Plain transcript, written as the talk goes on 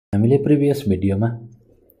हामीले प्रिभियस भिडियोमा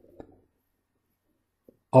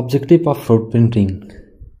objective of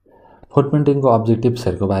फुटप्रिन्टिङको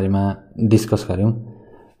अब्जेक्टिभ्सहरुको बारेमा डिस्कस गर्यौं।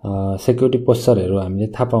 सेक्युरिटी पोस्चरहरु हामीले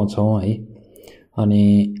थाहा पाउँछौं है। अनि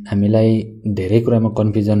हामीलाई धेरै कुरामा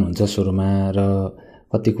कन्फ्युजन हुन्छ सुरुमा र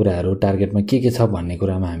कति कुराहरु टार्गेटमा के छ भन्ने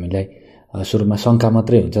कुरामा हामीलाई सुरुमा शंका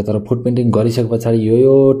मात्रै हुन्छ। तर फुटप्रिन्टिङ गरिसकेपछि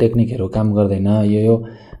यो टेक्निकहरु काम गर्दैन, यो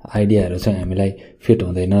आइडियाहरु चाहिँ हामीलाई फिट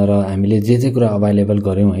हुँदैन र हामीले जे कुरा अवेलेबल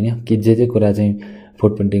गर्यौं हैन कि जे कुरा चाहिँ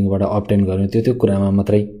फुटप्रिन्टिङबाट अब्टेन गर्यौं त्यो कुरामा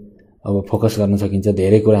मात्रै अब फोकस गर्न सकिन्छ।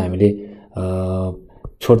 धेरै कुरा हामीले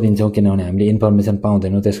छोड्दिन्छौं किनभने हामीले इन्फर्मेसन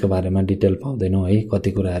पाउँदैनौं, त्यसको बारेमा डिटेल पाउँदैनौं है।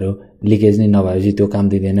 कति कुराहरु लिकेज नै नभएपछि त्यो काम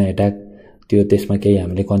दिदैन एट्याक, त्यो त्यसमा केही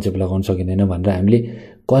हामीले कन्सेप्ट लगाउन सकिदैन भनेर हामीले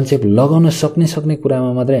कन्सेप्ट लगाउन सक्ने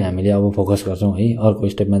कुरामा मात्रै हामीले अब फोकस गर्छौं है, अर्को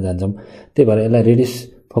स्टेपमा जान्छौं। त्यही भएर यसलाई रिड्युस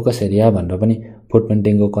फोकस एरिया भनेर पनि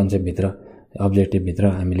फुटप्रिन्टिङको कन्सेप्ट भित्र अब्जेक्टिभ भित्र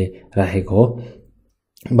हामीले राखेको हो।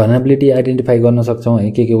 भनरेबिलिटी आइडेन्टिफाई गर्न सक्छौं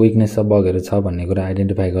है, के विकनेस छ, बगहरु छ भन्ने कुरा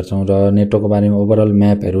आइडेन्टिफाई गर्छौं र नेटवर्कको बारेमा ओभरअल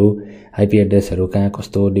म्यापहरु, आईपी एड्रेसहरु, कहाँ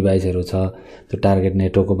कस्तो डिभाइसहरु छ, त्यो टार्गेट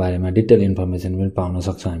नेटवर्कको बारेमा डिटेल इन्फर्मेसन पनि पाउन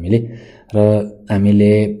सक्छौं हामीले। र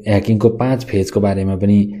हामीले ह्याकिङको 5 फेजको बारेमा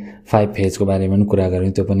पनि 5 फेजको बारेमा पनि कुरा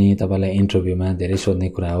गर्यौं। त्यो पनि तपाईलाई इन्टरभ्युमा धेरै सोध्ने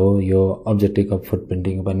कुरा हो। यो अब्जेक्टिभ अफ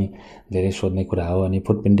फुटप्रिन्टिङ पनि धेरै सोध्ने कुरा हो। अनि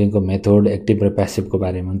फुटप्रिन्टिङको मेथड, एक्टिभ र प्यासिभको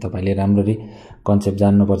बारेमा पनि तपाईले राम्ररी कन्सेप्ट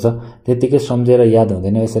जान्नुपर्छ। त्यतिकै सम्झेर याद हुँदैन।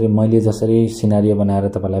 यसरी मैले जसरी सिनारियो बनाएर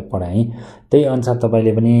तपाईलाई पढाएँ त्यही अनुसार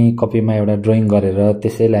तपाईले पनि कपीमा एउटा ड्रइङ गरेर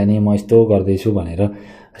त्यसैलाई नै म यस्तो गर्दै छु भनेर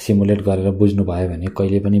सिमुलेट गरेर बुझ्नु भयो भने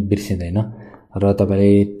कहिले पनि बिर्सिदैन। र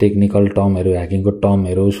तपाईले टेक्निकल टर्महरु, ह्याकिङको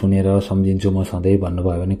टर्महरु सुनेर सम्झिन्छु म सधैँ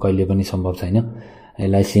भन्नुभयो भने कहिले पनि सम्भव छैन।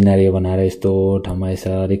 यसलाई सिनारियो बनाएर यस्तो ठाउँमा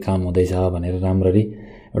यसरी काम हुँदैछ भनेर राम्ररी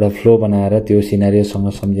एउटा फ्लो बनाएर त्यो सिनारियोसँग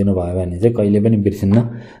सम्झिनु भयो भने चाहिँ कहिले पनि बिर्सिन्न।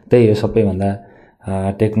 त्यही हो सबैभन्दा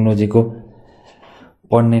टेक्नोलोजीको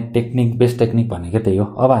पढ्ने टेक्निक, बेस्ट टेक्निक भनेको त्यही हो।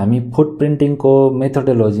 अब हामी फुटप्रिन्टिङको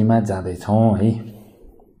मेथोडोलोजीमा जाँदै छौं है।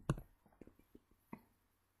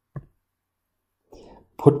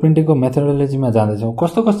 फुटप्रिन्टिङको मेथोडोलोजीमा जाँदैछौं।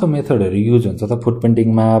 कस्तो मेथडहरु युज हुन्छ त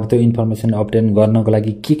फुटप्रिन्टिङमा, अब त्यो इन्फर्मेसन अब्टेन गर्नको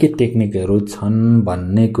लागि के टेक्निकहरु छन्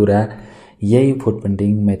भन्ने कुरा यही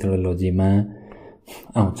फुटप्रिन्टिङ मेथोडोलोजीमा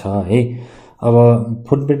आउँछ है। अब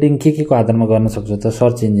फुटप्रिन्टिङ के को आधारमा गर्न सक्छ त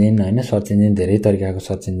सर्च इन्जिन हैन, सर्च इन्जिन धेरै तरिकाको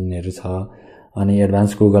सर्च इन्जिनहरु छ। अनि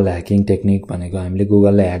एडभान्स गुगल ह्याकिङ टेक्निक भनेको हामीले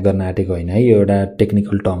गुगललाई ह्याक गर्न आँटेको हैन है, यो एउटा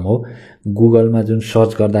टेक्निकल टर्म हो। गुगलमा जुन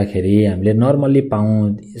सर्च गर्दाखेरि हामीले नर्मली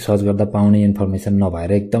सर्च गर्दा पाउने इन्फर्मेसन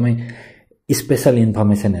नभएर एकदमै स्पेशल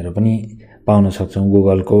इन्फर्मेसनहरु पनि पाउन सक्छौं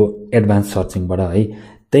गुगलको एडभान्स सर्चिङबाट है।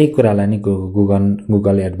 त्यही कुरालाई नै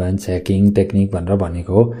गुगल एडभान्स ह्याकिङ टेक्निक भनेर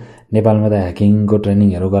भनेको हो। नेपालमा त ह्याकिङको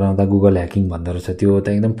ट्रेनिङहरु गराउँदा गुगल ह्याकिङ भन्दो रहेछ। त्यो त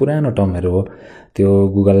एकदम पुरानो टर्महरु हो। त्यो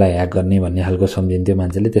गुगललाई ह्याक गर्ने भन्ने खालको सम्झिन्थ्यो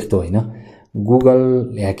मान्छेले, त्यस्तो होइन।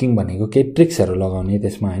 गुगल ह्याकिङ भनेको केही ट्रिक्सहरु लगाउने,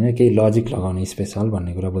 त्यसमा हैन केही लजिक लगाउने स्पेशल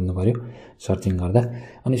भन्ने कुरा बुझ्नु पर्यो सर्चिङ गर्दा।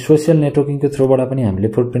 अनि सोशल नेटवर्किङको थ्रुबाट पनि हामीले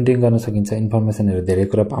फुटप्रिन्टिङ गर्न सकिन्छ, इन्फर्मेसनहरु धेरै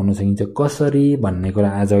कुरा पाउन सकिन्छ। कसरी भन्ने कुरा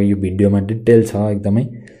आज यो भिडियोमा डिटेल छ एकदमै।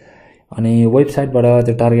 अनि वेबसाइटबाट,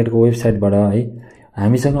 त्यो टार्गेटको वेबसाइटबाट है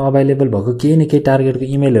हामीसँग अवेलेबल भएको केही न केही टार्गेटको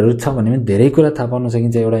इमेलहरु छ भने पनि धेरै कुरा थाहा पाउन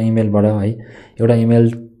सकिन्छ एउटा इमेलबाट है। एउटा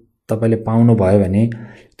इमेल तपाईले पाउनु भयो भने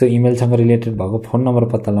त्यो इमेलसँग रिलेटेड भएको फोन नम्बर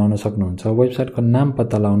पत्ता लगाउन सक्नुहुन्छ, वेबसाइटको नाम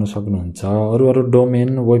पत्ता लगाउन सक्नुहुन्छ, अरु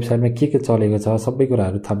डोमेन, वेबसाइटमा के चलेको छ सबै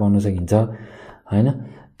कुराहरु थाहा पाउन सकिन्छ हैन।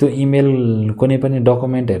 त्यो इमेल कुनै पनि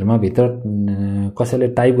डकुमेन्टहरुमा भित्र कसैले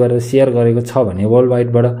टाइप गरेर शेयर गरेको छ भने वर्ल्ड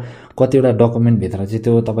वाइडबाट कतिवटा डकुमेन्ट भित्र चाहिँ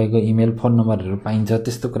त्यो तपाईको इमेल, फोन नम्बरहरु पाइन्छ,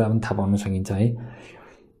 त्यस्तो कुरा पनि थाहा पाउन सकिन्छ है।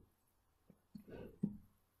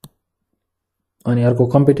 अनि अर्को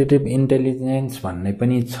कम्पिटिटिभ इन्टेलिजेन्स भन्ने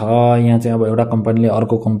पनि छ। यहाँ चाहिँ अब एउटा कम्पनीले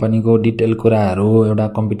अर्को कम्पनीको डिटेल कुराहरु, एउटा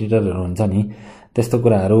कम्पिटिटरहरु हुन्छ नि, त्यस्तो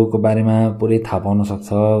कुराहरुको बारेमा पुरै थाहा पाउन सक्छ।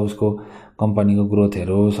 उसको कम्पनीको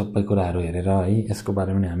ग्रोथहरु सबै कुराहरु हेरेर है यसको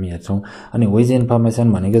बारेमा पनि हामी हेर्छौं। अनि व्हिच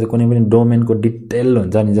इन्फर्मेसन भनेको चाहिँ कुनै पनि डोमेनको डिटेल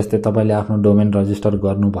हुन्छ नि। जस्तै तपाईले आफ्नो डोमेन रजिस्टर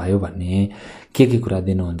गर्नुभयो भने के कुरा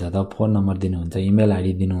दिनुहुन्छ त, फोन नम्बर दिनुहुन्छ, इमेल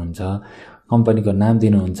आईडी दिनुहुन्छ, कम्पनीको नाम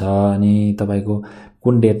दिनुहुन्छ, अनि तपाईको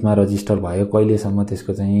कुन डेटमा रजिस्टर भयो, कहिलेसम्म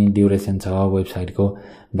त्यसको चाहिँ ड्युरेसन छ, वेबसाइटको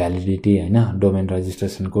भ्यालिडिटी हैन, डोमेन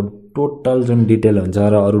रजिस्ट्रेसनको टोटल जुन डिटेल हुन्छ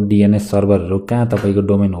र अरु डीएनएस सर्भरहरु कहाँ तपाईको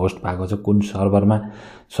डोमेन होस्ट भएको छ, कुन सर्भरमा,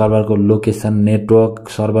 सर्भरको लोकेसन, नेटवर्क,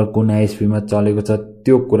 सर्भर कुन आईएसपी मा चलेको छ,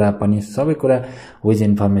 त्यो कुरा पनि सबै कुरा व्हिच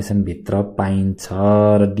इन्फर्मेसन भित्र पाइन्छ।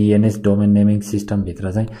 र डीएनएस डोमेन नेमिङ सिस्टम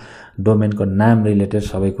भित्र चाहिँ डोमेनको नाम रिलेटेड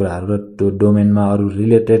सबै कुराहरु र त्यो डोमेनमा अरु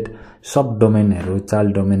रिलेटेड सब डोमेनहरु,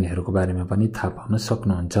 चाइल्ड डोमेनहरुको बारेमा पनि थाहा पाउन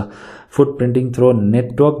सक्नुहुन्छ। फुटप्रिन्टिङ थ्रु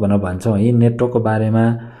नेटवर्क भनेर भन्छौं। यी नेटवर्कको बारेमा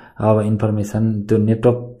अब इन्फर्मेसन, त्यो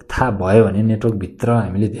नेटवर्क थाहा भयो भने नेटवर्क भित्र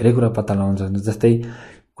हामीले धेरै कुरा पत्ता लगाउन सक्छौं। जस्तै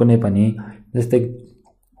कुनै पनि जस्तै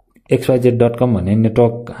xyz.com भन्ने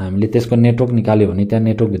नेटवर्क हामीले त्यसको नेटवर्क निकाल्यो भने त्यहाँ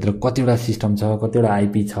नेटवर्कभित्र कतिवटा सिस्टम छ, कतिवटा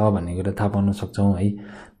आइपी छ भन्ने कुरा थाहा पाउन सक्छौँ है।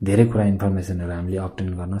 धेरै कुरा इन्फर्मेसनहरू हामीले अब्टेन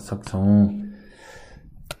गर्न सक्छौँ।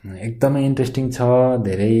 एकदमै इन्ट्रेस्टिङ छ।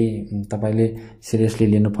 धेरै तपाईले सिरियसली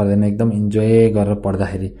लिनु पर्दैन, एकदम इन्जोय गरेर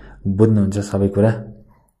पढ्दाखेरि बुझ्नुहुन्छ सबै कुरा।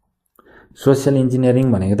 सोशल इन्जिनियरिङ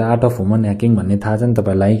भनेको त आर्ट अफ ह्युमन ह्याकिङ भन्ने थाहा छ नि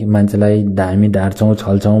तपाईलाई। मान्छेलाई हामी ढाँट्छौँ,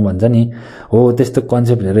 छल्छौँ भन्छ नि, हो त्यस्तो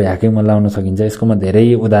कन्सेप्टहरू ह्याकिङमा लाउन सकिन्छ। यसको म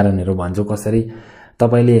धेरै उदाहरणहरू भन्छु कसरी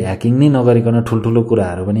तपाईले ह्याकिङ नै नगरिकन ठुल्ठुलो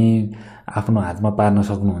कुराहरू पनि आफ्नो हातमा पार्न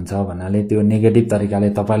सक्नुहुन्छ भन्नाले त्यो नेगेटिभ तरिकाले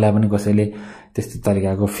तपाईलाई पनि कसैले त्यस्तो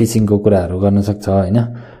तरिकाको फिसिङको कुराहरू गर्न सक्छ हैन।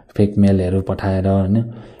 फेक मेलहरू पठाएर हैन,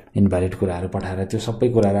 इनभ्यालिड कुराहरू पठाएर त्यो सबै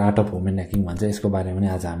कुराहरू आर्ट अफ ह्युमन ह्याकिङ भन्छ। यसको बारेमा पनि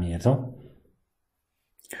आज हामी हेर्छौँ।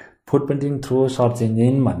 फुटप्रिन्टिङ थ्रु सर्च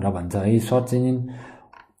इन्जिन भनेर भन्छ है। सर्च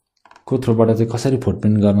इन्जिनको थ्रुबाट चाहिँ कसरी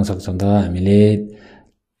फुटप्रिन्ट गर्न सक्छौँ त हामीले?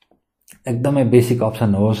 एकदमै बेसिक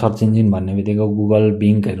अप्सन हो सर्च इन्जिन भन्ने बित्तिकै गुगल,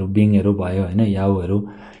 बिङहरू भयो हैन, याहुहरू,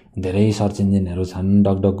 धेरै सर्च इन्जिनहरू छन्,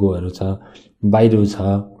 डकडकगोहरू छ, बाइडु छ,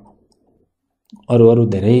 अरू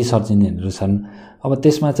धेरै सर्च इन्जिनहरू छन्। अब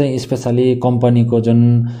त्यसमा चाहिँ स्पेशली कम्पनीको जुन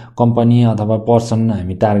कम्पनी अथवा पर्सन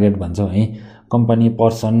हामी टार्गेट भन्छौँ है, कम्पनी,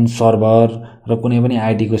 पर्सन, सर्भर र कुनै पनि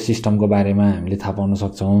आइटीको सिस्टमको बारेमा हामीले थाहा पाउन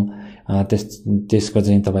सक्छौँ। त्यसको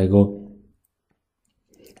चाहिँ तपाईको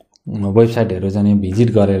वेबसाइटहरू चाहिँ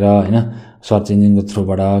भिजिट गरेर हैन, सर्च इन्जिनको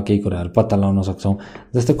थ्रुबाट केही कुराहरू पत्ता लगाउन सक्छौँ।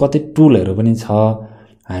 जस्तै कति टुलहरू पनि छ,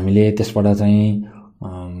 हामीले त्यसबाट चाहिँ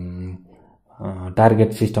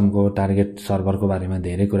टार्गेट सिस्टमको, टार्गेट सर्भरको बारेमा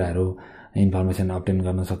धेरै कुराहरू इन्फर्मेसन अब्टेन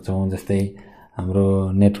गर्न सक्छौँ। जस्तै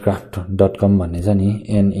हाम्रो netcraft.com भन्ने छ नि,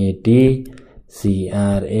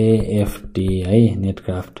 NETCRAFT है,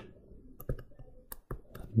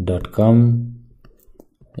 netcraft.com।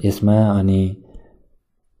 यसमा अनि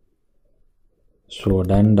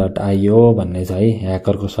sodan.io भन्ने छ है,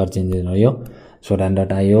 ह्याकरको सर्च इन्जिन हो यो,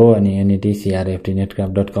 sodan.io। अनि NETCRAFT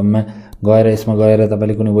netcraft.com मा गएर यसमा गएर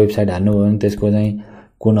तपाईले कुनै वेबसाइट हाल्नुभयो भने त्यसको चाहिँ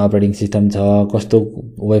कुन अपरेटिङ सिस्टम छ, कस्तो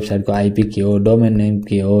वेबसाइटको आइपी के हो, डोमेन नेम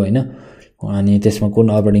के हो हैन, अनि त्यसमा कुन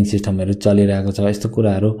अपरेटिङ सिस्टमहरू चलिरहेको छ, यस्तो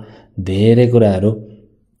कुराहरू धेरै कुराहरू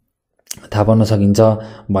थाहा पाउन सकिन्छ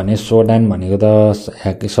भने। सोडान भनेको त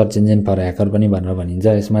सर्च इन्जिन फर ह्याकर पनि भनेर भनिन्छ।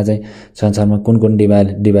 यसमा चाहिँ संसारमा कुन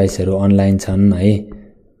डिभाइसहरू अनलाइन छन् है।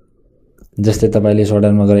 जस्तै तपाईले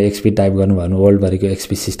सोडानमा गएर एक्सपी टाइप गर्नुभयो भने वर्ल्डभरिको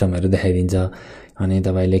एक्सपी सिस्टमहरू देखाइदिन्छ। अनि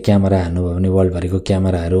तपाईले क्यामेरा हाल्नुभयो भने वर्ल्डभरिको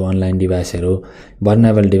क्यामेराहरू, अनलाइन डिभाइसहरू,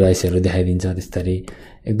 भर्नेबल डिभाइसहरू देखाइदिन्छ। त्यसरी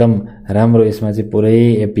एकदम राम्रो। यसमा चाहिँ पुरै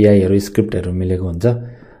एपीआईहरू, स्क्रिप्टहरू मिलेको हुन्छ।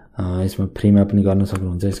 यसमा फ्रीमा पनि गर्न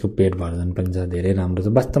सक्नुहुन्छ, यसको पेड भर्जन पनि छ, धेरै राम्रो छ।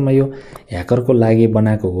 वास्तवमा यो ह्याकरको लागि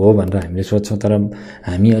बनाएको हो भनेर हामीले सोच्छौँ, तर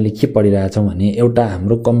हामी अलि के पढिरहेछौँ भने एउटा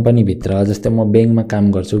हाम्रो कम्पनीभित्र, जस्तै म ब्याङ्कमा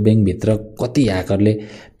काम गर्छु, ब्याङ्कभित्र कति ह्याकरले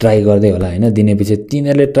ट्राई गर्दै होला हैन, दिने पछि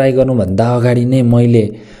तिनीहरूले ट्राई गर्नुभन्दा अगाडि नै मैले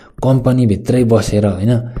कम्पनीभित्रै बसेर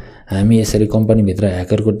हैन, हामी यसरी कम्पनीभित्र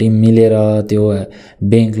ह्याकरको टिम मिलेर त्यो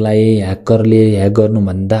ब्याङ्कलाई ह्याकरले ह्याक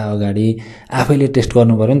गर्नुभन्दा अगाडि आफैले टेस्ट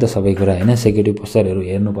गर्नु पर्यो नि त सबै कुरा हैन। सेक्युरिटी पोस्चरहरू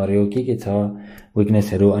हेर्नु पर्यो, के छ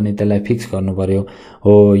विकनेसहरू, अनि त्यसलाई फिक्स गर्नु पर्यो।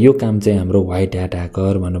 हो यो काम चाहिँ हाम्रो व्हाइट ह्याट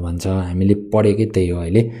ह्याकर भनेर भन्छ। हामीले पढेकै त्यही हो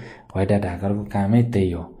अहिले, व्हाइट ह्याट ह्याकरको कामै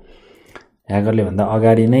त्यही हो। ह्याकरले भन्दा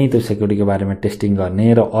अगाडि नै त्यो सेक्युरिटीको बारेमा टेस्टिङ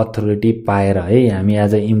गर्ने र अथोरिटी पाएर है, हामी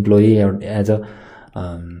as a employee, as a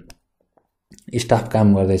staff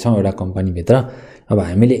काम गर्दैछौँ एउटा कम्पनीभित्र। अब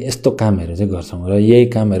हामीले यस्तो कामहरू चाहिँ गर्छौँ र यही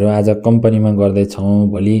कामहरू आज कम्पनीमा गर्दैछौँ,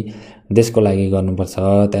 भोलि देशको लागि गर्नुपर्छ,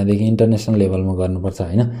 त्यहाँदेखि इन्टरनेसनल लेभलमा गर्नुपर्छ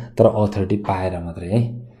हैन, तर अथोरिटी पाएर मात्रै है,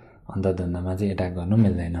 अन्धधुन्दामा चाहिँ एट्याक गर्नु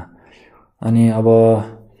मिल्दैन। अनि अब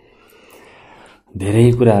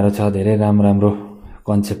धेरै कुराहरू छ, धेरै राम्रो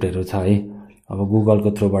कन्सेप्टहरू छ है। अब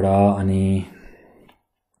गुगलको थ्रुबाट अनि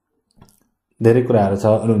धेरै कुराहरू छ।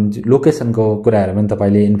 लोकेसनको कुराहरू पनि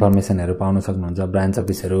तपाईले इन्फर्मेसनहरू पाउन सक्नुहुन्छ। ब्रान्च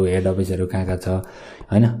अफिसहरू, हेड अफिसहरू कहाँ छ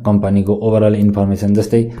हैन, कम्पनीको ओभरअल इन्फर्मेसन।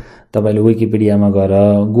 जस्तै तपाईले विकिपिडियामा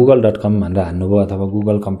गएर google.com भनेर हाल्नुभयो अथवा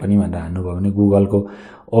गुगल कम्पनी भनेर हाल्नुभयो भने गुगलको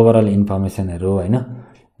ओभरअल इन्फर्मेसनहरू हैन,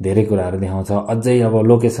 धेरै कुराहरू देखाउँछ। अझै अब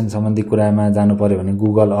लोकेसन सम्बन्धी कुरामा जानु पर्यो भने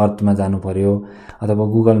गुगल अर्थमा जानु पर्यो अथवा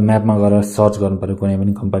गुगल म्यापमा गएर सर्च गर्नु पर्यो, कुनै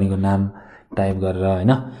पनि कम्पनीको नाम टाइप गरेर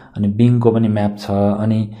हैन। अनि बिङको पनि म्याप छ,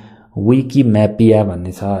 अनि विकिम्यापिया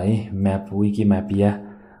भन्ने छ है, म्याप विकिम्यापिया,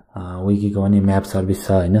 विकीको पनि म्याप सर्भिस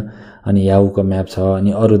छ हैन। अनि याहुको म्याप छ,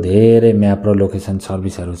 अनि अरू धेरै म्याप र लोकेसन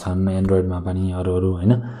सर्भिसहरू छन् एन्ड्रोइडमा पनि, अरू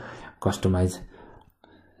हैन, कस्टमाइज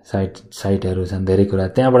साइटहरू छन्, धेरै कुरा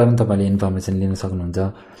त्यहाँबाट पनि तपाईले इन्फर्मेसन लिन सक्नुहुन्छ।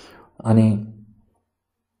 अनि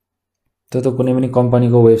त्यो कुनै पनि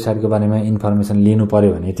कम्पनीको वेबसाइटको बारेमा इन्फर्मेसन लिनु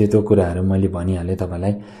पर्यो भने त्यो कुराहरू मैले भनिहालेँ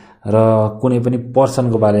तपाईलाई। र कुनै पनि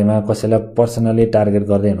पर्सनको बारेमा कसैलाई पर्सनली टार्गेट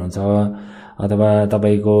गर्दै हुनुहुन्छ अथवा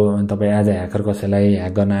तपाईँ एज अ ह्याकर कसैलाई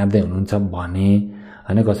ह्याक गर्न आँट्दै हुनुहुन्छ भने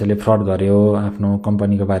हैन, कसैले फ्रड गर्यो आफ्नो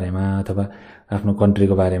कम्पनीको बारेमा अथवा आफ्नो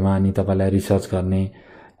कन्ट्रीको बारेमा, अनि तपाईलाई रिसर्च गर्ने,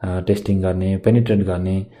 टेस्टिङ गर्ने, पेनिट्रेट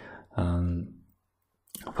गर्ने,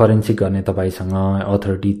 फोरेन्सिक गर्ने तपाईसँग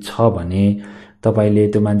अथोरिटी छ भने तपाईले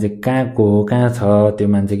त्यो मान्छे कहाँको हो, कहाँ छ, त्यो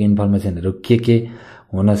मान्छेको इन्फर्मेसनहरू के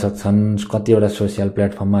हुन सक्छन्, कतिवटा सोशल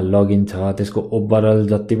प्लेटफर्ममा लगइन छ, त्यसको ओभरअल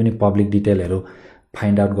जति पनि पब्लिक डिटेलहरू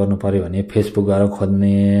फाइन्ड आउट गर्नु पर्यो भने फेसबुक गएर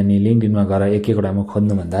खोज्ने, अनि लिङ्कडिनमा गएर एकवटामा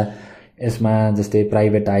खोज्नुभन्दा यसमा जस्तै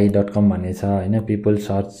privateeye.com भन्ने छ हैन, पिपल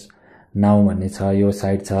सर्च नाउ भन्ने छ, यो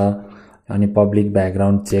साइट छ, अनि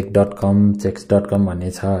publicbackgroundcheck.com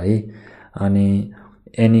भन्ने छ है, अनि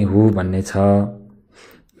N.O.S भन्ने छ,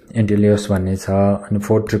 N.O.S भन्ने छ, अनि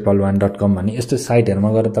 4111.com भन्ने यस्तो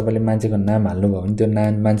साइटहरुमा गएर तपाईले मान्छेको नाम हाल्नुभयो भने त्यो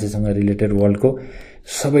नाम मान्छेसँग रिलेटेड वर्ल्डको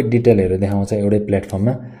सबै डिटेलहरु देखाउँछ एउटै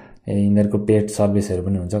प्लेटफर्ममा। यिनीहरुको पेड सर्भिसहरु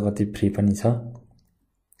पनि हुन्छ, कति फ्री पनि छ।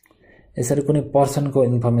 यसरी कुनै पर्सनको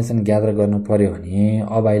इन्फर्मेसन ग्यादर गर्नु पर्यो भने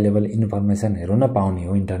अभाइलेबल इन्फर्मेसनहरु नपाउने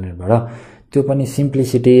हो इन्टरनेटबाट। त्यो पनि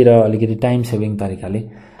सिम्प्लिसिटी र अलिकति टाइम सेभिङ तरिकाले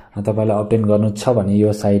तपाईलाई अब्टेन गर्नु छ भने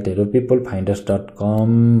यो साइटहरु peoplefinders.com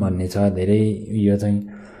भन्ने छ, धेरै यो चाहिँ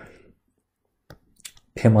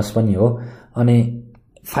फेमस पनि हो। अनि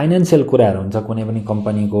फाइनान्शियल कुराहरु हुन्छ कुनै पनि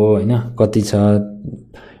कम्पनीको हैन, कति छ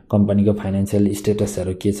कम्पनीको फाइनान्शियल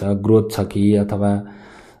स्टेटसहरु के छ, ग्रोथ छ कि अथवा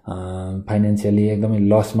फाइनान्शियली एकदमै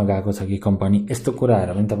लसमा गएको छ कि कम्पनी, यस्तो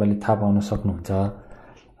कुराहरु पनि तपाईले थाहा पाउन सक्नुहुन्छ।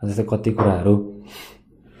 जस्तै कति कुराहरु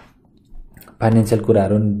फाइनान्शियल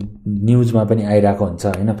कुराहरु न्यूजमा पनि आइराको हुन्छ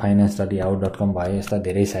हैन, finance.yahoo.com भयो, यस्ता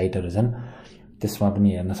धेरै साइटहरु छन्, त्यसमा पनि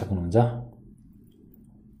हेर्न सक्नुहुन्छ।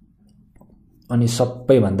 अनि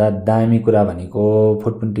सबैभन्दा दामी कुरा भनेको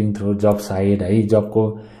फुटप्रिन्टिङ थ्रु जब साइट है। जबको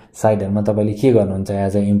साइटहरुमा तपाईले के गर्नुहुन्छ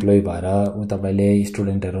एज अ इम्प्लोइ भएर, तपाईले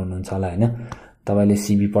स्टुडेन्टहरु हुनुहुन्छ होला हैन, तपाईले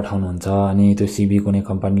सीभी पठाउनुहुन्छ, अनि त्यो सीभी कुनै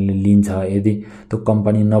कम्पनीले लिन्छ। यदि त्यो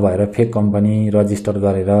कम्पनी नभएर फेक कम्पनी रजिस्टर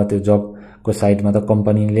गरेर त्यो जबको साइटमा त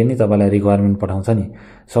कम्पनीले नि तपाईलाई रिक्वायरमेन्ट पठाउँछ नि,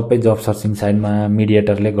 सबै जब सर्चिङ साइटमा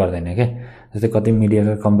मिडिएटरले गर्दैन के। जस्तै कति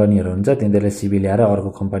मिडिएटर कम्पनीहरु हुन्छ, तिनीहरुले सीभी ल्याएर अर्को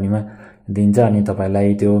कम्पनीमा दिन्छ, अनि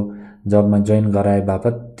तपाईलाई त्यो जबमा जोइन गराए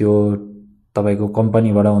बापत त्यो तपाईको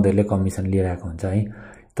कम्पनीबाट उनीहरुले कमिसन लिइरहेको हुन्छ है।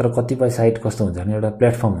 तर कतिपय साइट कस्तो हुन्छ भने एउटा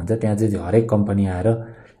प्लेटफर्म हुन्छ, त्यहाँ चाहिँ हरेक कम्पनी आएर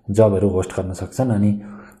जबहरु होस्ट गर्न सक्छन्, अनि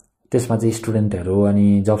त्यसमा चाहिँ स्टुडेन्टहरु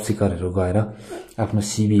अनि जब सिकरहरु गएर आफ्नो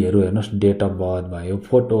सीभीहरु हेर्नुस्, डेट अफ बर्थ भयो,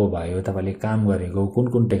 फोटो भयो, तपाईले काम गरेको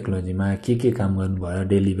कुन टेक्नोलोजीमा के काम गर्नुभयो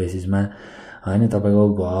डेली बेसिसमा हैन, तपाईको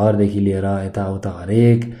घरदेखि लिएर यताउता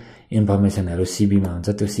हरेक इन्फर्मेसनहरु सीभीमा हुन्छ।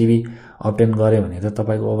 त्यो सीभी अब्टेन गरे भने त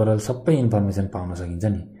तपाईको ओभरअल सबै इन्फर्मेसन पाउन सकिन्छ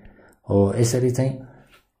नि हो। यसरी चाहिँ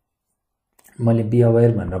मैले बी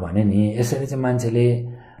अवेयर भनेर भने नि, यसरी चाहिँ मान्छेले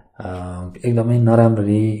एकदमै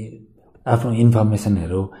नराम्ररी आफ्नो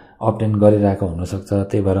इन्फर्मेसनहरु अब्टेन गरिरहेको हुन सक्छ।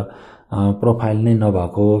 त्यही भएर प्रोफाइल नै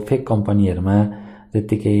नभएको फेक कम्पनीहरुमा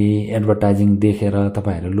जतिकै एडभर्टाइजिङ देखेर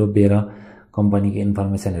तपाईहरु लोभिएर कम्पनीको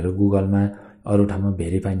इन्फर्मेसनहरु गुगलमा अरु ठाउँमा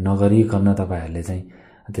भेरिफाई नगरिकन तपाईहरुले चाहिँ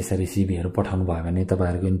त्यसरी सीभीहरु पठाउनु भयो भने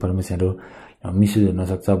तपाईहरुको इन्फर्मेसनहरु मिसयुज हुन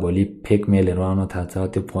सक्छ। भोलि फेक मेलहरु आउन थाल्छ,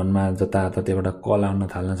 त्यो फोनमा जताततैबाट कल आउन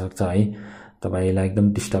थाल्न सक्छ है, तपाईलाई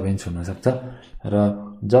एकदम डिस्टर्बेन्स हुन सक्छ। र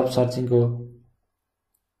जब सर्चिङको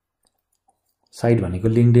साइट भनेको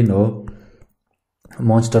लिङ्कडिन हो,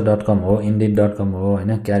 monster.com हो, indeed.com हो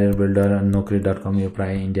हैन, क्यारियर बिल्डर, naukri.com यो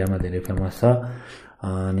प्राय इन्डियामा धेरै फेमस छ,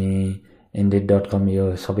 अनि indeed.com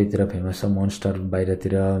यो सबैतिर फेमस छ। monster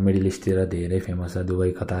बाहिरतिर मिडल इस्टतिर धेरै फेमस छ,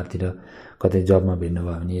 दुबई कतारतिर कतै जबमा भेट्नु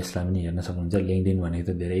भयो भने यसलाई पनि हेर्न सक्नुहुन्छ। लिङ्कडिन भनेको त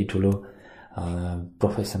धेरै ठुलो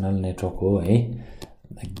प्रोफेसनल नेटवर्क हो है,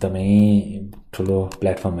 एकदमै ठुलो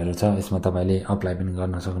प्लेटफर्महरु छ, यसमा तपाईले अप्लाई पनि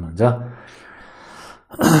गर्न सक्नुहुन्छ।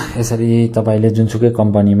 यसरी तपाईले जुनसुकै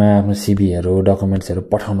कम्पनीमा आफ्नो सीभीहरु डकुमेन्ट्सहरु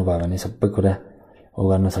पठाउनु भयो भने सबै कुरा हो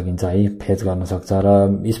गर्न सकिन्छ है, फेच गर्न सक्छ। र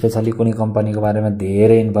स्पेशली कुनै कम्पनीको बारेमा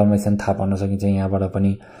धेरै इन्फर्मेसन थाहा पाउन सकिन्छ यहाँबाट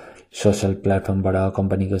पनि, सोशल प्लेटफर्मबाट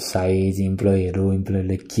कम्पनीको साइज,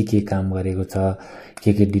 इम्प्लोइले के काम गरेको छ,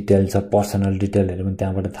 के डिटेल छ, पर्सनल डिटेलहरु पनि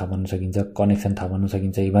त्यहाँबाट थाहा पाउन सकिन्छ, कनेक्सन थाहा पाउन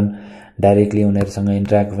सकिन्छ, इभन डाइरेक्टली उनीहरुसँग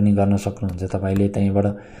इन्टरेक्ट पनि गर्न सक्नुहुन्छ तपाईले। त्यहीबाट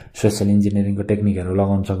सोशल इन्जिनियरिङको टेक्निकहरु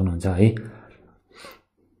लगाउन सक्नुहुन्छ है।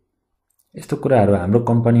 यस्तो कुराहरु हाम्रो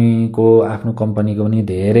कम्पनीको आफ्नो कम्पनीको पनि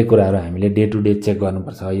धेरै कुराहरु हामीले डे टु डे चेक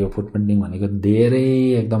गर्नुपर्छ। यो फुटप्रिन्टिङ भनेको धेरै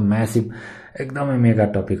एकदम म्यासिभ, एकदमै मेगा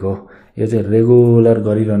टपिक हो, यो चाहिँ रेगुलर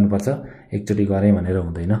गरिरहनु पर्छ, एकचोटी गरे भनेर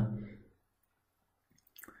हुँदैन।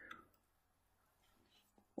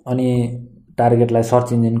 अनि टार्गेटलाई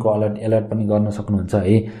सर्च इन्जिनको अलर्ट पनि गर्न सक्नुहुन्छ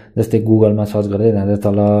है। जस्तै गुगलमा सर्च गर्दै जाँदा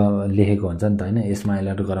तल लेखेको हुन्छ नि त हैन, यसमा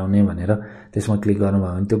अलर्ट गराउने भनेर, त्यसमा क्लिक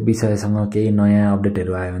गर्नुभयो भने त्यो विषयसँग केही नयाँ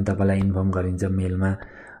अपडेटहरू आयो भने तपाईलाई इन्फर्म गरिन्छ मेलमा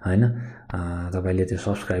हैन। तपाईले त्यो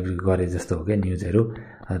सब्स्क्राइब गरे जस्तो हो के न्यूजहरू,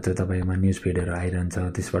 त्यो तपाईमा न्यूज फिडहरू आइरहन्छ,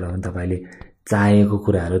 त्यसबाट पनि तपाईले चाहेको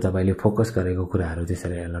कुराहरू, तपाईले फोकस गरेको कुराहरू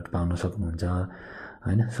त्यसरी अलर्ट पाउन सक्नुहुन्छ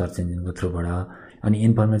हैन, सर्च इन्जिनको थ्रुबाट। अनि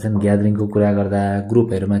इन्फर्मेसन ग्यादरिङको कुरा गर्दा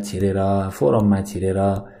ग्रुपहरुमा छिरेर, फोरममा छिरेर,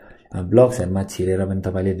 ब्लग्सहरुमा छिरेर पनि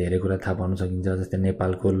तपाईले धेरै कुरा थाहा पाउन सकिन्छ। जस्तै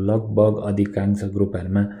नेपालको लगभग अधिकांश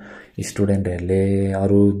ग्रुपहरुमा स्टुडेन्टहरुले,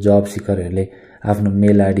 अरु जब सिकरहरुले आफ्नो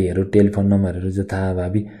मेल आइडीहरु, टेलिफोन नम्बरहरु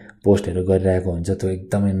जथाभावी पोस्टहरु गरिरहेको हुन्छ। त्यो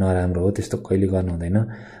एकदमै नराम्रो हो, त्यस्तो कहिले गर्नु हुँदैन।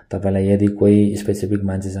 तपाईलाई यदि कोही स्पेसिफिक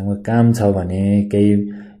मान्छेसँग काम छ भने, केही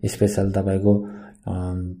स्पेशल तपाईको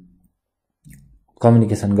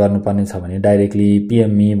कम्युनिकेसन गर्नुपर्ने छ भने डाइरेक्टली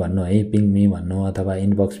पीएम मी भन्नु है, पिङ मी भन्नु, अथवा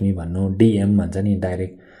इनबक्स मी भन्नु, डीएम भन्छ नि,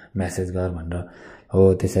 डाइरेक्ट मेसेज गर भनेर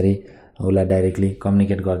हो। त्यसरी उलाई डाइरेक्टली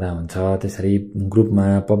कम्युनिकेट गर्दा हुन्छ। त्यसरी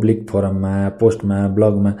ग्रुपमा, पब्लिक फोरममा, पोस्टमा,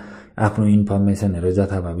 ब्लगमा आफ्नो इन्फर्मेसनहरु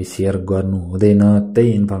जथाभावी शेयर गर्नु हुँदैन।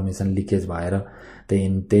 त्यही इन्फर्मेसन लिकेज भएर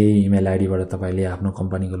त्यही इमेल आइडीबाट तपाईले आफ्नो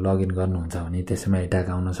कम्पनीको लगइन गर्नुहुन्छ भने त्यसैमा एट्याक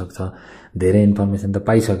आउन सक्छ। धेरै इन्फर्मेसन त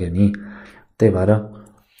पाइसक्यो नि, त्यही भएर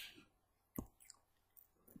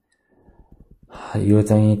यो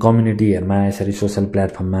चाहिँ कम्युनिटीहरुमा, यसरी सोशल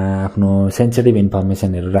प्लेटफर्ममा आफ्नो सेन्सिटिभ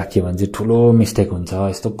इन्फर्मेसनहरु राखियो भने चाहिँ ठुलो मिस्टेक हुन्छ।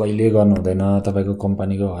 यस्तो कहिले गर्नु हुँदैन। तपाईको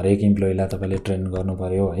कम्पनीको हरेक इम्प्लोइलाई तपाईले ट्रेन गर्नु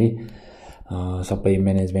पर्यो है। सबै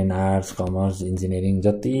म्यानेजमेन्ट, आर्ट्स, कमर्स, इन्जिनियरिङ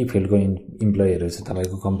जति फिल्डको इम्प्लोइहरु छ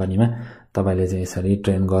तपाईको कम्पनीमा, तपाईले चाहिँ यसरी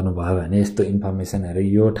ट्रेन गर्नुभयो भने यस्तो इन्फर्मेसनहरु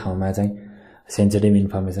यो ठाउँमा चाहिँ सेन्सिटिभ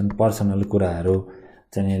इन्फर्मेसन, पर्सनल कुराहरु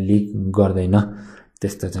चाहिँ लिक गर्दैन।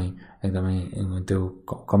 त्यस्तो चाहिँ एकदमै त्यो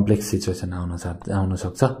कम्प्लेक्स सिचुएसन आउन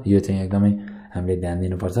सक्छ। यो चाहिँ एकदमै हामीले ध्यान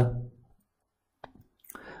दिनुपर्छ।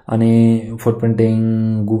 अनि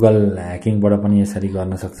फुटप्रिन्टिङ गुगल ह्याकिङबाट पनि यसरी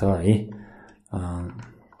गर्न सक्छ है।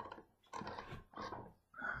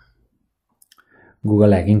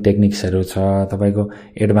 गुगल ह्याकिङ टेक्निक्सहरु छ। तपाईको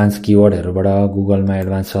एडभान्स किवर्डहरुबाट गुगलमा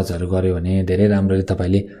एडभान्स सर्चहरु गर्यो भने धेरै राम्ररी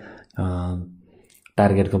तपाईले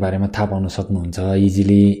टार्गेटको बारेमा थाहा पाउन सक्नुहुन्छ।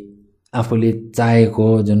 इजिली आफूले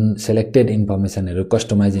चाहेको जुन सेलेक्टेड इन्फर्मेसनहरु,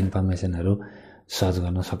 कस्टमाइज इन्फर्मेसनहरु सर्च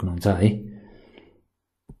गर्न सक्नुहुन्छ है।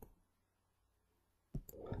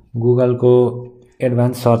 गुगलको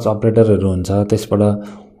एडभान्स सर्च अपरेटरहरु हुन्छ, त्यसबाट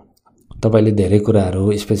तपाईले धेरै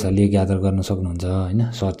कुराहरु स्पेशली ग्यादर गर्न सक्नुहुन्छ हैन,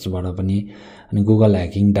 सर्चबाट पनि। अनि गुगल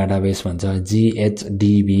ह्याकिङ डाटाबेस भन्छ,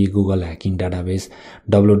 GHDB Google hacking database,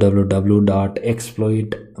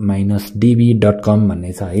 www.exploit-db.com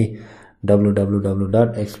भन्ने छ है।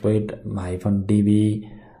 www.exploit-db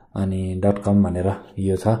अनि .com भनेर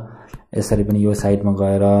यो छ। यसरी पनि यो साइटमा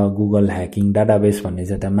गएर गुगल ह्याकिङ डाटाबेस भन्ने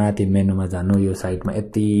छ, त्यहाँ माथि मेनुमा जानु, यो साइटमा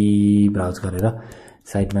यति ब्राउज गरेर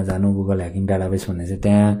साइटमा जानु, गुगल ह्याकिङ डाटाबेस भन्ने छ।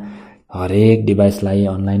 त्यहाँ हरेक डिभाइसलाई,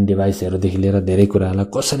 अनलाइन डिभाइसहरुदेखि लिएर धेरै कुरालाई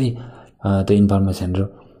कसरी त्यो इन्फर्मेसनहरु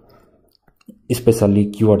स्पेशली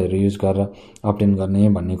किवर्डहरु युज गरेर अब्टेन गर्ने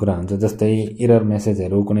भन्ने कुरा हुन्छ। जस्तै एरर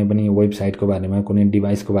मेसेजहरु कुनै पनि वेबसाइटको बारेमा, कुनै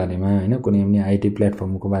डिभाइसको बारेमा हैन, कुनै पनि आईटी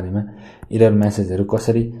प्लेटफर्मको बारेमा एरर मेसेजहरु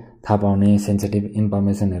कसरी थाहा पाउने, सेन्सिटिभ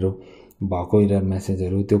इन्फर्मेसनहरु भएको एरर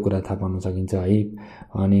मेसेजहरु, त्यो कुरा थाहा पाउन सकिन्छ है।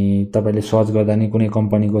 अनि तपाईले सर्च गर्दा नि कुनै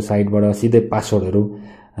कम्पनीको साइटबाट सिधै पासवर्डहरु,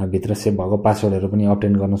 भित्र सेभ भएको पासवर्डहरु पनि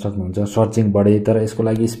अब्टेन गर्न सक्नुहुन्छ सर्चिङबाटै। तर यसको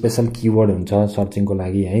लागि स्पेशल किवर्ड हुन्छ सर्चिङको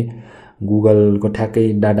लागि है। गुगलको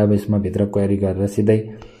ठ्याक्कै डाटाबेसमा भित्र क्वेरी गरेर सिधै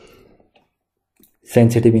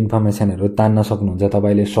सेन्सिटिभ इन्फर्मेसनहरु तान्न सक्नुहुन्छ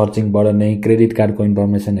तपाईले सर्चिङबाट नै। क्रेडिट कार्डको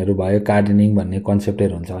इन्फर्मेसनहरु भयो, कार्डनिङ भन्ने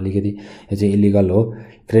कन्सेप्टहरु हुन्छ, अलिकति यो चाहिँ इलिगल हो।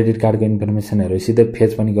 क्रेडिट कार्डको इन्फर्मेसनहरु सिधै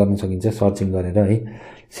फेच पनि गर्न सकिन्छ सर्चिङ गरेर है।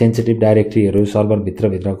 सेन्सिटिभ डाइरेक्टरीहरु सर्भर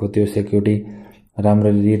भित्रको त्यो सेक्युरिटी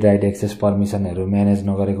राम्ररी रिड राइट एक्सेस पर्मिसनहरु म्यानेज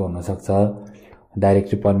नगरेको हुन सक्छ,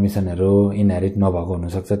 डाइरेक्टरी पर्मिसनहरु इनहेरिट नभएको हुन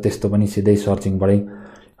सक्छ, त्यस्तो पनि सिधै सर्चिङबाटै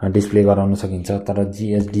डिस्प्ले गराउन सकिन्छ। तर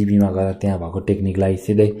GHDB मा गएर त्यहाँ भएको टेक्निकलाई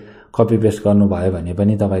सिधै कपी पेस्ट गर्नुभयो भने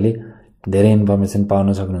पनि तपाईले धेरै इन्फर्मेसन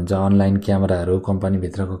पाउन सक्नुहुन्छ। अनलाइन क्यामेराहरु, कम्पनी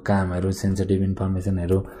भित्रको कामहरु, सेन्सिटिभ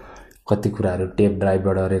इन्फर्मेसनहरु, कति कुराहरु टेप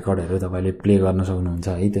ड्राइभबाट रेकर्डहरु तपाईले प्ले गर्न सक्नुहुन्छ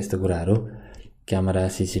है। त्यस्तो कुराहरु क्यामेरा,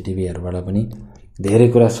 CCTVहरुबाट पनि धेरै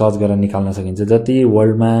कुरा सर्च गरेर निकाल्न सकिन्छ। जति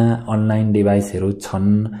वर्ल्डमा अनलाइन डिभाइसहरु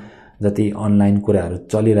छन्, जति अनलाइन कुराहरु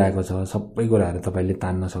चलिरहेको छ, सबै कुराहरु तपाईले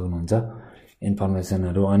तान्न सक्नुहुन्छ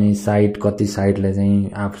इन्फर्मेसनहरु। अनि साइट, कति साइटले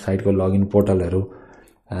चाहिँ आफ साइटको लगइन पोर्टलहरु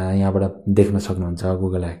यहाँबाट देख्न सक्नुहुन्छ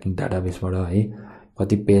गुगल ह्याकिङ डाटाबेसबाट है।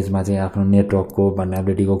 कति पेजमा चाहिँ आफ्नो नेटवर्कको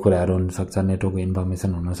भल्नरेबिलिटीको कुराहरु हुन सक्छ, नेटवर्कको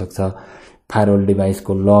इन्फर्मेसन हुन सक्छ, फायरवल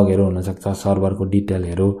डिभाइसको लगहरु हुन सक्छ, सर्भरको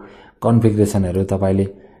डिटेलहरु, कन्फिगरेसनहरु तपाईले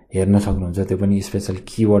हेर्न सक्नुहुन्छ। त्यो पनि स्पेशल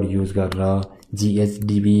किवर्ड युज गरेर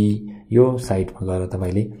GHDB यो साइटमा गएर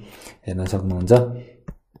तपाईले हेर्न सक्नुहुन्छ।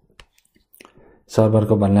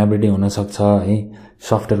 सर्भरको भल्नरेबिलिटी हुन सक्छ है,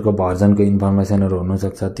 सफ्टवेयरको भर्जनको इन्फर्मेसनहरु हुन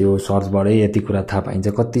सक्छ, त्यो सर्चबाटै यति कुरा थाहा पाइन्छ।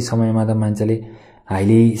 कति समयमा त मान्छेले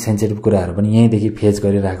हाइली सेन्सिटिभ कुराहरु पनि यहीँदेखि फेच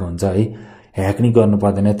गरिरहेको हुन्छ है, ह्याक नि गर्नु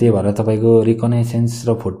पर्दैन। त्यही भएर तपाईको रिकनेसेन्स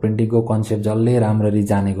र फुटप्रिन्टिङको कन्सेप्ट जसले राम्ररी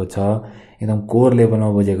जानेको छ, एकदम कोर लेभलमा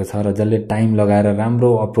बुझेको छ र जसले टाइम लगाएर राम्रो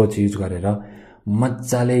अप्रोच युज गरेर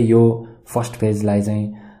मज्जाले यो फर्स्ट फेजलाई चाहिँ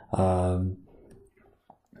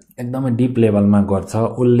एकदमै डीप लेभलमा गर्छ,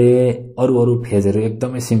 उले अरु फेजहरु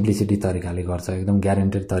एकदमै सिम्प्लिसिटी तरिकाले गर्छ, एकदम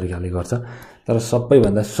ग्यारेन्टेड तरिकाले गर्छ। तर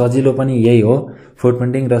सबैभन्दा सजिलो पनि यही हो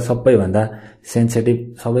फुटप्रिन्टिङ र सबैभन्दा सेन्सिटिभ,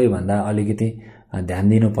 सबैभन्दा अलिकति ध्यान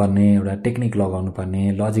दिनुपर्ने एउटा टेक्निक लगाउनु पर्ने,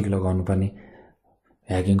 लजिक लगाउनु पर्ने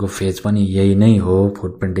ह्याकिङको फेज पनि यही नै हो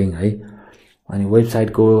फुटप्रिन्टिङ है। अनि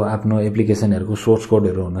वेबसाइटको आफ्नो एप्लिकेसनहरुको सोर्स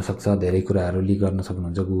कोडहरु हुन सक्छ, धेरै कुराहरु लिक गर्न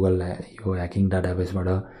सक्नुहुन्छ गुगल यो ह्याकिङ डाटाबेसबाट,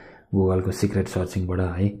 गुगलको सिक्रेट सर्चिङबाट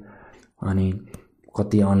है। अनि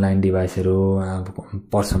कति अनलाइन डिभाइसहरु,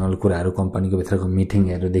 पर्सनल कुराहरु, कम्पनीको भित्रको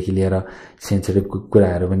मिटिङहरुदेखि लिएर सेन्सिटिभ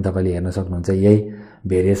कुराहरु पनि तपाईले हेर्न सक्नुहुन्छ। यही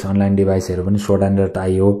भेरियस अनलाइन डिभाइसहरु पनि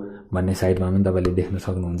sword_io भन्ने साइटमा पनि तपाईले देख्न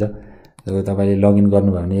सक्नुहुन्छ। तपाईले लगइन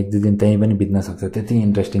गर्नुभयो भने 1-2 दिन त्यही पनि बित्न सक्छ, त्यति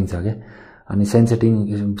इन्ट्रेस्टिङ छ के। अनि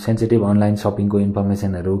सेन्सिटिभ अनलाइन शपिङको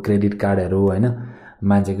इन्फर्मेसनहरु, क्रेडिट कार्डहरु हैन,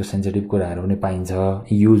 मान्छेको सेन्सिटिभ कुराहरु पनि पाइन्छ,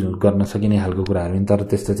 युज गर्न सकिने खालको कुराहरु पनि। तर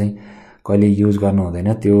त्यस्तो चाहिँ कहिले युज गर्नु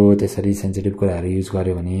हुँदैन। त्यो त्यसरी सेन्सिटिभ कुराहरु युज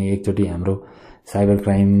गर्यो भने एकचोटी हाम्रो साइबर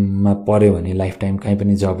क्राइममा पर्यो भने लाइफ टाइम कहीँ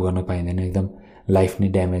पनि जब गर्न पाइँदैन, एकदम लाइफ नै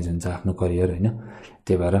ड्यामेज हुन्छ आफ्नो करियर हैन।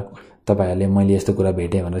 त्यही भएर तपाईहरुले मैले यस्तो कुरा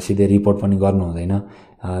भेटे भनेर सिधै रिपोर्ट पनि गर्नु हुँदैन।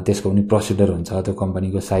 त्यसको पनि प्रोसिडर हुन्छ, त्यो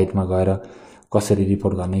कम्पनीको साइटमा गएर कसरी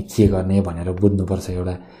रिपोर्ट गर्ने, के गर्ने भनेर बुझ्नुपर्छ।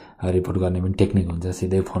 एउटा रिपोर्ट गर्ने पनि टेक्निक हुन्छ।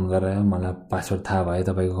 सिधै फोन गरेर मलाई पासवर्ड थाहा भयो,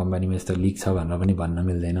 तपाईको कम्पनीमा यस्तो लिक छ भनेर पनि भन्न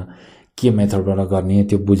मिल्दैन। के मेथडबाट गर्ने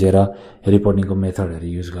त्यो बुझेर रिपोर्टिङको मेथडहरु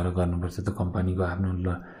युज गरेर गर्नुपर्छ। त्यो कम्पनीको आफ्नो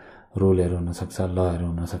रुलहरु हुन सक्छ, लहरु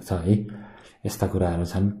हुन सक्छ है, यस्ता कुराहरु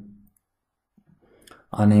छन्।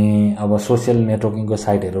 अनि अब सोशल नेटवर्किङको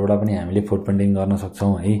साइटहरुबाट पनि हामीले फुटप्रिन्टिङ गर्न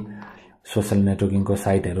सक्छौं है। सोशल नेटवर्किङको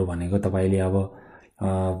साइटहरु भनेको तपाईले अब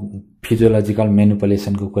फिजियोलोजिकल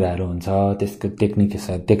म्यानिपुलेसनको कुराहरु हुन्छ, त्यसको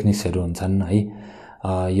टेक्निक्सहरु हुन्छन् है।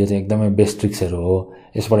 यो चाहिँ एकदमै बेस्ट ट्रिक्सहरु हो।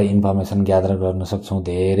 यसबाट इन्फर्मेसन ग्यादर गर्न सक्छौं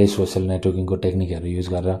धेरै सोशल नेटवर्किङको टेक्निकहरु युज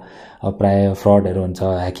गरेर। प्राय फ्रडहरु हुन्छ,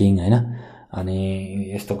 ह्याकिङ हैन, अनि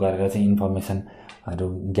यस्तो गरेर चाहिँ इन्फर्मेसनहरु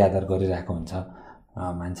ग्यादर गरिरहेको हुन्छ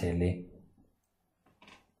मान्छेहरुले।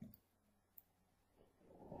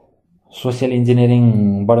 सोशल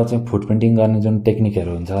इन्जिनियरिङबाट चाहिँ फुटप्रिन्टिङ गर्ने जुन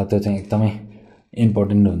टेक्निकहरु हुन्छ त्यो चाहिँ एकदमै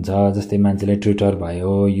इम्पोर्टेन्ट हुन्छ। जस्तै मान्छेले ट्विटर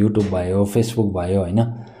भयो, युट्युब भयो, फेसबुक भयो हैन,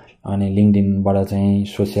 अनि लिंक्डइनबाट चाहिँ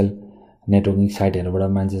सोशल नेटवर्किङ साइटहरुबाट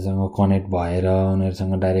मान्छेसँग कनेक्ट भएर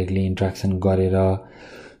उनीहरुसँग डाइरेक्टली इन्टरेक्सन गरेर,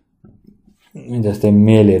 जस्तै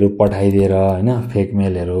मेलहरु पठाइदिएर हैन, फेक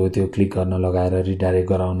मेलहरु त्यो क्लिक गर्न लगाएर रिडाइरेक्ट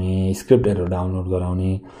गराउने, स्क्रिप्टहरु डाउनलोड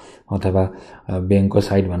गराउने, अथवा बैंकको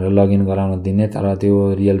साइट भनेर लगइन गराउन दिने तर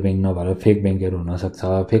त्यो रियल बैंक नभएर फेक बैंकहरु हुन सक्छ,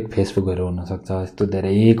 फेक फेसबुकहरु हुन सक्छ। यस्तो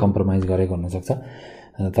धेरै कम्प्रोमाइज गरेको हुन सक्छ।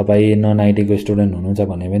 तपाई नन-आईटी को स्टुडेन्ट हुनुहुन्छ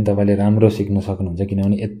भने पनि तपाईले राम्रो सिक्न सक्नुहुन्छ,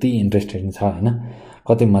 किनभने यति इन्ट्रेस्टेड छ हैन,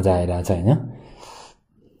 कति मजा आइराछ हैन।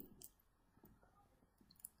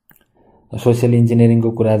 सोशल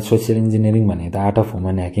इन्जिनियरिङको कुरा, सोशल इन्जिनियरिङ भने त आर्ट अफ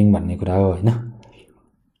ह्युमन ह्याकिङ भन्ने कुरा हो हैन।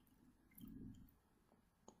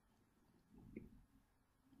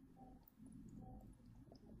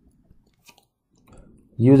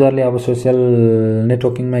 युजरले अब सोशल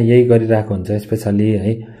नेटवर्किङमा यही गरिरहेको हुन्छ, स्पेशली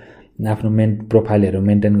है, आफ्नो प्रोफाइलहरु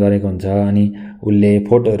मेन्टेन गरेको हुन्छ, अनि उले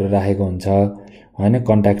फोटोहरु राखेको हुन्छ हैन,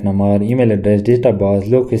 contact number, email address, date of birth,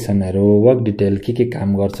 लोकेसनहरु, work detail, के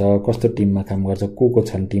काम गर्छ, कस्तो टिममा काम गर्छ, को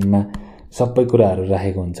छन् टिममा, सबै कुराहरु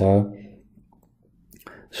राखेको हुन्छ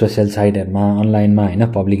सोशल साइटहरुमा, अनलाइनमा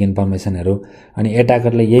हैन, पब्लिक इन्फर्मेसनहरु। अनि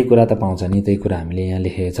एटाकरले यही कुरा त पाउँछ नि, त्यही कुरा हामीले यहाँ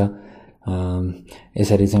लेखेको छ।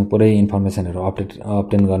 यसरी चाहिँ पुरै इन्फर्मेसनहरु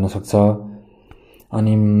अपडेट गर्न सक्छ।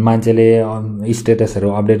 अनि मान्छेले स्टेटसहरु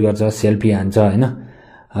अपडेट गर्छ, सेल्फी हान्छ हैन।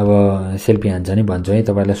 अब सेल्फी हान्छ नि भन्छु है,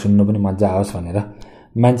 तपाईलाई सुन्नु पनि मजा आओस् भनेर।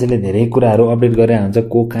 मान्छेले धेरै कुराहरु अपडेट गरिरहेको हुन्छ,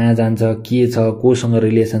 को कहाँ जान्छ, के छ, कोसँग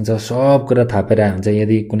रिलेसन छ, सब कुरा थाहा पाइरहेको हुन्छ।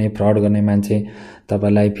 यदि कुनै फ्रड गर्ने मान्छे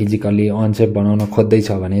तपाईलाई फिजिकली अनसेफ बनाउन खोज्दै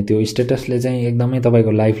छ भने त्यो स्टेटसले चाहिँ एकदमै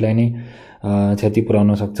तपाईको लाइफलाई नै क्षति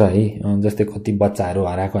पुर्याउन सक्छ है। जस्तै कति बच्चाहरु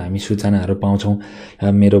हराएको हामी सूचनाहरु पाउँछौं,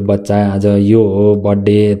 मेरो बच्चा आज यो हो,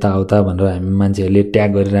 बर्थडे यताउता भनेर हामी मान्छेहरुले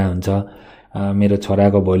ट्याग गरिरहेको हुन्छ मेरो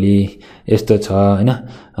छोराको भोलि यस्तो छ हैन,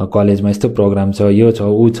 कलेजमा यस्तो प्रोग्राम छ, यो छ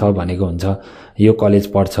उ छ भनेको हुन्छ, यो कलेज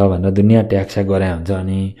पढ्छ भनेर दुनिया ट्याक्स गरे हुन्छ।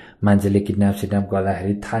 अनि मान्छेले किडन्याप सिडन्याप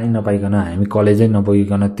गर्दाखेरि थाहै नपाइकन हामी कलेजै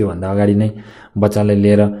नपुगिकन त्यो भन्दा अगाडि नै बच्चालाई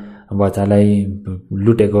लिएर बच्चालाई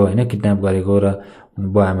लुटेको हैन, किडन्याप गरेको र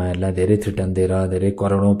बुवाआमाहरूलाई धेरै थ्रिटन दिएर धेरै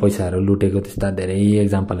करोडौं पैसाहरू लुटेको त्यस्ता धेरै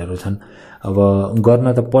एक्जाम्पलहरू छन्। अब गर्न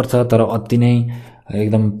त पर्छ तर अति नै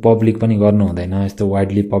एकदम पब्लिक पनि गर्नु हुँदैन। यस्तो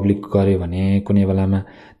वाइडली पब्लिक गर्यो भने कुनै बेलामा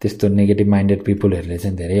त्यस्तो नेगेटिभ माइन्डेड पिपुलहरूले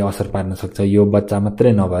चाहिँ धेरै असर पार्न सक्छ। यो बच्चा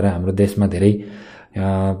मात्रै नभएर हाम्रो देशमा धेरै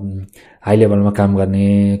हाई लेभलमा काम गर्ने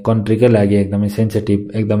कन्ट्रीकै लागि एकदमै सेन्सिटिभ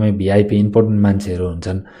एकदमै भिआइपी इम्पोर्टेन्ट मान्छेहरू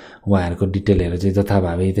हुन्छन्। उहाँहरूको डिटेलहरू चाहिँ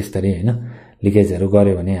जथाभावी त्यसरी हैन लिकेजहरू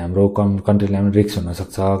गर्यो भने हाम्रो कन्ट्रीलाई पनि रिस्क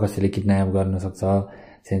हुनसक्छ, कसैले किडन्याप गर्न सक्छ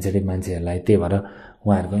सेन्सिटिभ मान्छेहरूलाई। त्यही भएर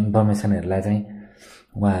उहाँहरूको इन्फर्मेसनहरूलाई चाहिँ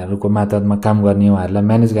उहाँहरूको मातहतमा काम गर्ने उहाँहरूलाई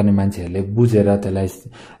म्यानेज गर्ने मान्छेहरूले बुझेर त्यसलाई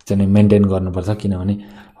चाहिँ मेन्टेन गर्नुपर्छ, किनभने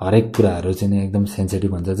हरेक कुराहरू चाहिँ एकदम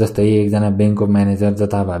सेन्सिटिभ हुन्छ। जस्तै एकजना ब्याङ्कको म्यानेजर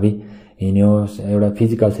जथाभावी हिँड्यो, एउटा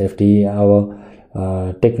फिजिकल सेफ्टी अब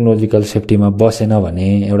टेक्नोलोजिकल सेफ्टीमा बसेन भने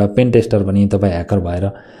एउटा पेन टेस्टर पनि तपाईँ ह्याकर भएर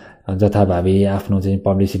जथाभावी आफ्नो चाहिँ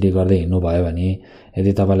पब्लिसिटी गर्दै हिँड्नुभयो भने,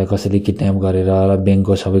 यदि तपाईँलाई कसैले किडन्याप गरेर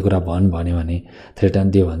ब्याङ्कको सबै कुरा भन्यो भने थ्रेटन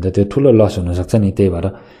दियो भने त त्यो ठुलो लस हुनसक्छ नि। त्यही भएर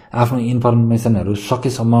आफ्नो इन्फर्मेसनहरू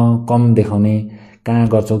सकेसम्म कम देखाउने, कहाँ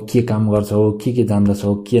गर्छौ, के काम गर्छौ, के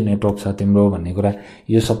जान्दछौ, के नेटवर्क छ तिम्रो भन्ने कुरा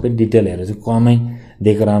यो सबै डिटेलहरू चाहिँ कमै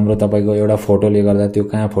दिएको राम्रो। तपाईँको एउटा फोटोले गर्दा त्यो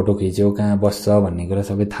कहाँ फोटो खिच्यो, कहाँ बस्छ भन्ने कुरा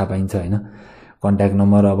सबै थाहा पाइन्छ हैन। कन्ट्याक्ट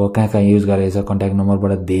नम्बर अब कहाँ युज गरेछ, कन्ट्याक्ट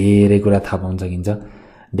नम्बरबाट धेरै कुरा थाहा पाउन सकिन्छ।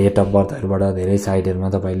 डेट अफ बर्थहरूबाट धेरै साइटहरूमा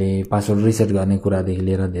तपाईँले पासवर्ड रिसेट गर्ने कुरादेखि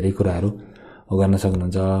लिएर धेरै कुराहरू गर्न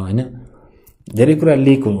सक्नुहुन्छ हैन। धेरै कुरा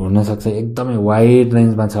लिक हुनसक्छ, एकदमै वाइड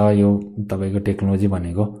रेन्जमा छ यो तपाईँको टेक्नोलोजी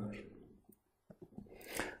भनेको।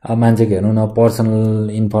 अब मान्छेको हेर्नु न पर्सनल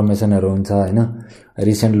इन्फर्मेसनहरू हुन्छ हैन,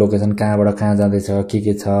 रिसेन्ट लोकेसन कहाँबाट कहाँ जाँदैछ,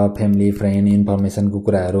 के छ, फ्यामिली फ्रेन्ड इन्फर्मेसनको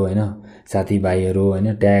कुराहरू हैन, साथीभाइहरू हैन,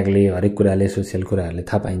 ट्यागले हरेक कुराले सोसियल कुराहरूले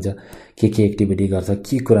थाहा पाइन्छ। के एक्टिभिटी गर्छ,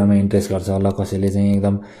 के कुरामा इन्ट्रेस्ट गर्छ। ल कसैले चाहिँ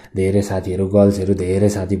एकदम धेरै साथीहरू गर्ल्सहरू धेरै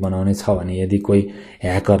साथी बनाउने छ भने यदि कोही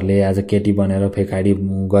ह्याकरले आज केटी बनेर फेक आइडी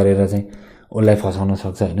गरेर चाहिँ उसलाई फसाउन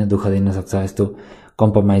सक्छ हैन, दुःख दिन सक्छ, यस्तो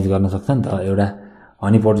कम्प्रोमाइज गर्न सक्छ नि त, एउटा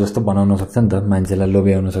हनीपोट जस्तो बनाउन सक्छ नि त, मान्छेलाई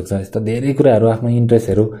लोभ्याउन सक्छ। यस्तो धेरै कुराहरू आफ्नो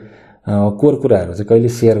इन्ट्रेस्टहरू कोर कुराहरू चाहिँ कहिले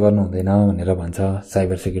सेयर गर्नु हुँदैन भनेर भन्छ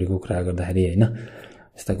साइबर सेक्युरिटीको कुरा गर्दाखेरि हैन।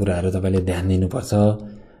 यस्ता कुराहरू तपाईँले ध्यान दिनुपर्छ।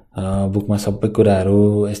 बुकमा सबै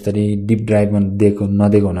कुराहरू यसरी डिप ड्राइभमा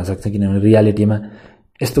नदिएको हुनसक्छ, किनभने रियालिटीमा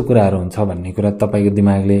यस्तो कुराहरू हुन्छ भन्ने कुरा तपाईँको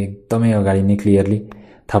दिमागले एकदमै अगाडि नै क्लियरली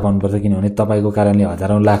थाहा पाउनुपर्छ। किनभने तपाईँको कारणले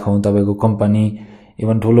हजारौं लाखौं तपाईँको कम्पनी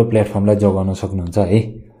इभन ठुलो प्लेटफर्मलाई जोगाउन सक्नुहुन्छ है।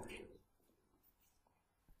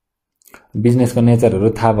 बिजनेसको नेचरहरू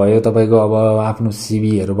थाहा भयो तपाईँको, अब आफ्नो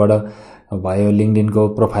सिभीहरूबाट भयो, लिङ्कडिनको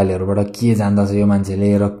प्रोफाइलहरूबाट के जान्दछ यो मान्छेले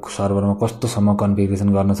र सर्भरमा कस्तोसम्म कन्फिगरेसन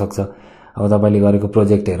गर्न सक्छ। अब तपाईँले गरेको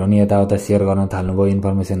प्रोजेक्टहरू नि यताउता सेयर गर्न थाल्नुभयो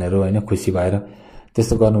इन्फर्मेसनहरू हैन, खुसी भएर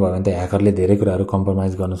त्यस्तो गर्नुभयो भने त ह्याकरले धेरै कुराहरू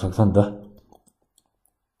कम्प्रोमाइज गर्न सक्छ नि त।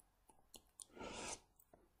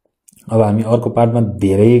 अब हामी अर्को पार्टमा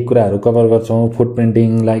धेरै कुराहरू कभर गर्छौँ।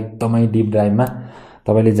 फुटप्रिन्टिङलाई एकदमै डिप ड्राइभमा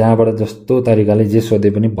तपाईँले जहाँबाट जस्तो तरिकाले जे सोधे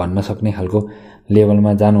पनि भन्न सक्ने खालको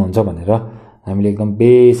लेभलमा जानुहुन्छ भनेर हामीले एकदम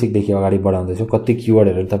बेसिकदेखि अगाडि बढाउँदैछौँ। कति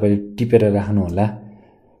किवर्डहरू तपाईँले टिपेर राख्नु होला।